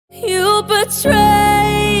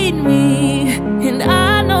betrayed me, and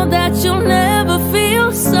I know that you'll never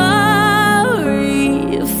feel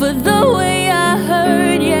sorry for the way I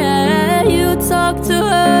hurt. Yeah, you talked to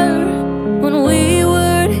her when we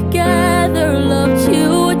were together, loved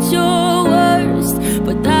you at your worst,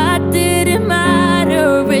 but that didn't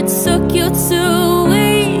matter. It took you 2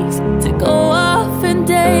 weeks to go off and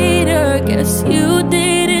date her. Guess you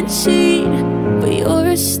didn't cheat, but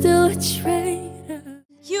you're still a traitor.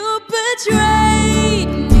 You betrayed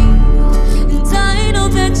me, and I know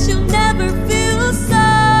that you'll never feel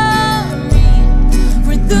sorry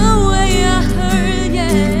for the way I hurt.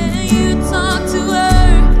 Yeah, you talked to her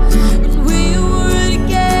when we were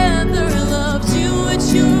together, loved you at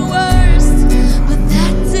your worst, but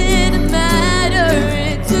that didn't matter.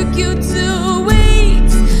 It took you 2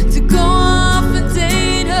 weeks to go off and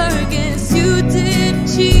date her. Guess you didn't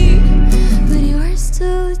cheat, but you're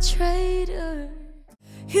still a traitor.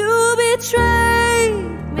 You betrayed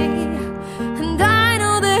me, and I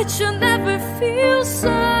know that you'll never feel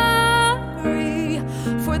sorry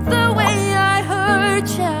for the way I hurt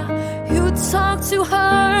you. You talked to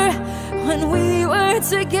her when we were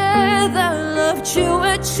together, loved you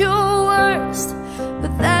at your worst,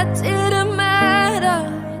 but that didn't matter.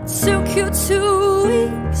 It took you 2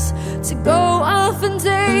 weeks to go off and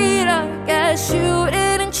date her. Guess you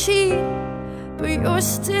didn't cheat, but you're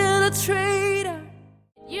still a traitor.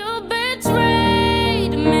 You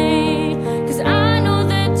betrayed me, 'cause I know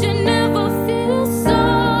that you never feel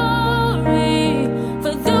sorry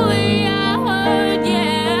for the way I hurt.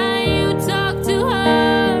 Yeah, you talked to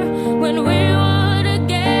her when we were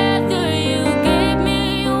together, you gave me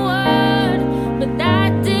your word, but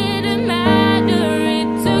that didn't matter. It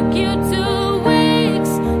took you 2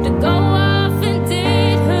 weeks to go off and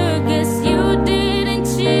date her. Guess you didn't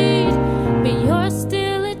cheat, but you're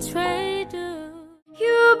still a traitor.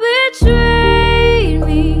 You betrayed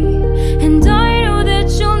me, and I know that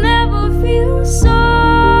you'll never feel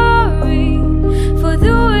sorry for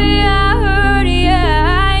the way I hurt.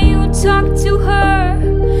 Yeah, you talked to her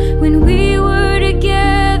when we were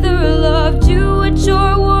together, loved you at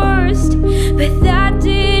your worst, but that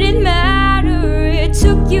didn't matter. It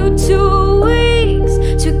took you 2 weeks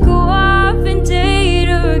to go off and date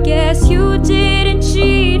her. Guess you didn't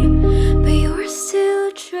cheat, but you're still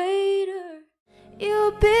a traitor. You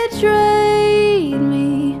betrayed me,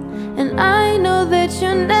 and I know that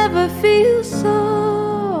you'll never feel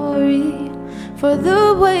sorry for the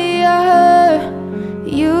way I hurt.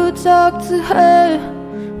 You talked to her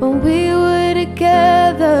when we were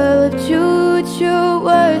together, loved you at your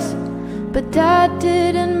worst, but that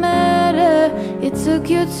didn't matter. It took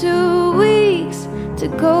you 2 weeks to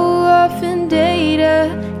go off and date her.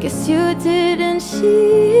 Guess you didn't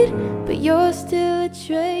cheat, but you're still a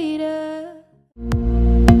traitor.